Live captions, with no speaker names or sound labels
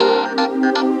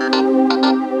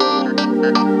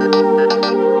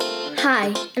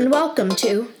Hi, and welcome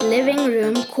to Living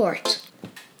Room Court.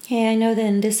 Hey, I know that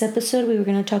in this episode we were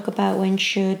going to talk about when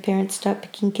should parents stop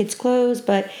picking kids' clothes,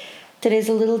 but today's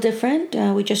a little different.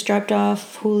 We just dropped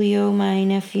off Julio, my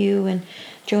nephew, and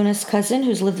Jonah's cousin,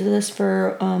 who's lived with us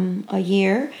for a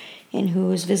year and who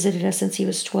has visited us since he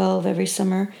was 12 every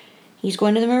summer. He's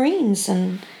going to the Marines,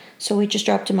 and so we just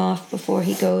dropped him off before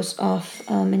he goes off.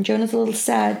 And Jonah's a little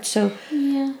sad, so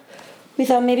we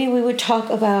thought maybe we would talk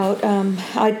about,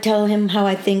 I'd tell him how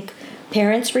I think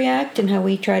parents react and how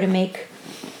we try to make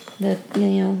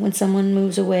when someone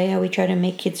moves away, how we try to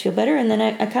make kids feel better. And then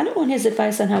I kind of want his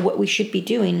advice on what we should be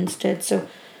doing instead. So,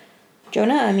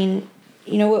 Jonah, I mean,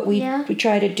 what we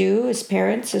try to do as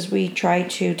parents is we try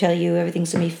to tell you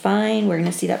everything's going to be fine. We're going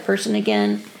to see that person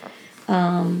again.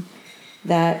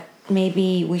 That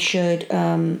maybe we should,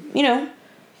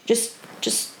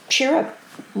 just cheer up.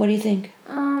 What do you think?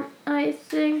 I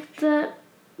think that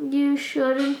you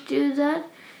shouldn't do that,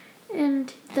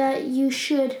 and that you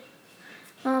should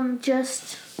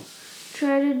just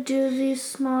try to do these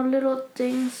small little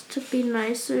things to be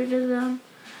nicer to them,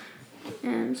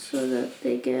 and so that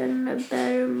they get in a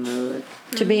better mood.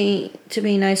 To be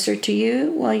nicer to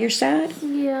you while you're sad?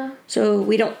 Yeah. So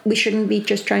we shouldn't be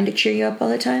just trying to cheer you up all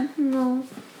the time? No.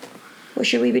 What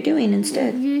should we be doing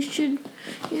instead? You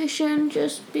shouldn't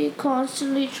just be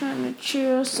constantly trying to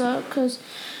cheer us up, because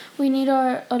we need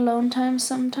our alone time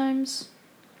sometimes.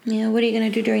 Yeah, what are you going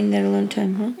to do during that alone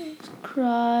time, huh?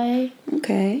 Cry.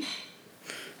 Okay.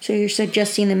 So you're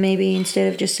suggesting that maybe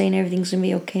instead of just saying everything's going to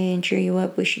be okay and cheer you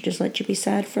up, we should just let you be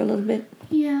sad for a little bit?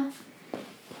 Yeah.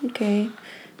 Okay.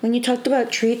 When you talked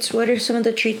about treats, what are some of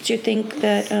the treats you think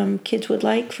that kids would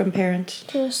like from parents?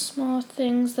 Just small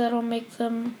things that'll make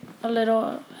them a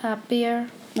little happier.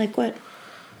 Like what?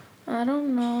 I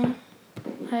don't know.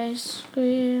 Ice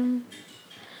cream.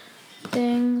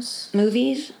 Things.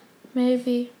 Movies?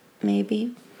 Maybe.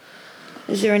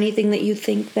 Is there anything that you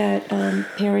think that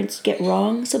parents get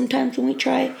wrong sometimes when we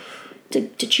try to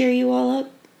cheer you all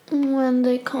up? When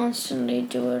they constantly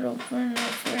do it over and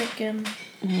over again.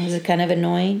 Is it kind of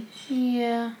annoying?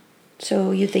 Yeah. So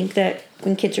you think that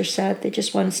when kids are sad, they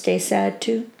just want to stay sad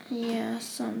too? Yeah,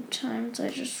 sometimes I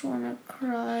just want to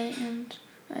cry and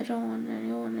I don't want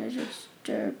anyone to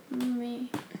disturb me.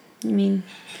 You mean,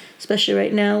 especially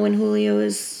right now when Julio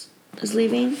is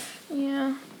leaving?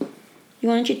 Yeah.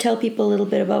 Why don't you tell people a little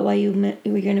bit about why you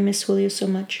were going to miss Julio so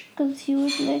much? Because he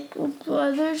was like a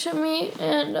brother to me,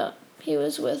 and he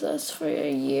was with us for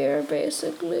a year,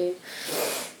 basically.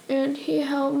 And he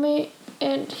helped me,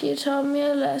 and he taught me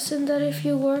a lesson that if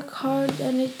you work hard,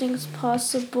 anything's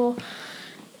possible.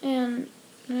 And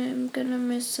I'm going to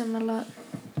miss him a lot.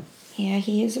 Yeah,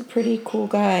 he is a pretty cool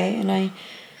guy, and I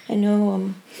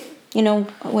know,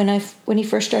 when he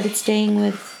first started staying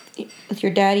with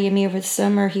your daddy and me over the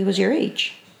summer, he was your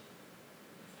age.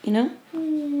 Yeah.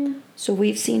 So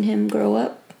we've seen him grow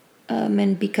up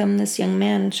and become this young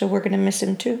man, so we're going to miss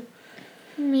him too.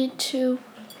 Me too.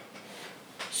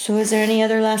 So is there any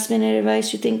other last minute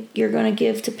advice you think you're going to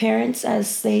give to parents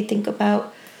as they think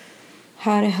about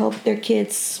how to help their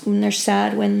kids when they're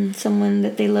sad when someone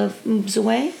that they love moves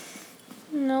away?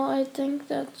 No, I think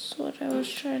that's what I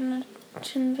was trying to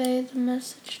convey the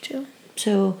message to.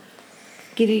 So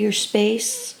give you your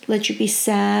space, let you be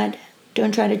sad.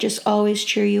 Don't try to just always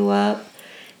cheer you up,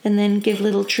 and then give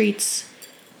little treats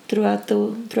throughout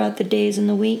the days and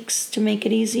the weeks to make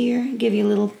it easier. Give you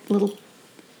little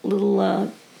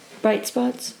bright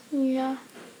spots. Yeah.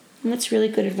 And that's really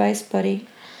good advice, buddy.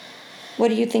 What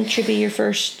do you think should be your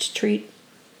first treat?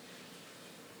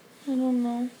 I don't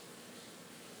know.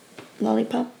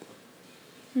 Lollipop?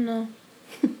 No.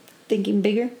 Thinking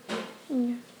bigger?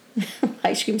 Yeah.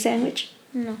 Ice cream sandwich?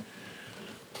 No.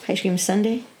 Ice cream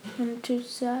sundae? I'm too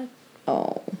sad.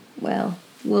 Oh, well,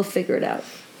 we'll figure it out.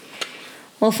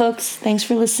 Well, folks, thanks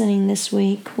for listening this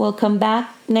week. We'll come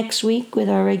back next week with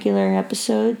our regular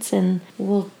episodes, and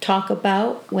we'll talk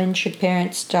about when should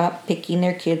parents stop picking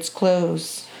their kids'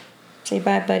 clothes. Say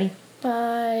bye, buddy.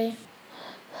 Bye.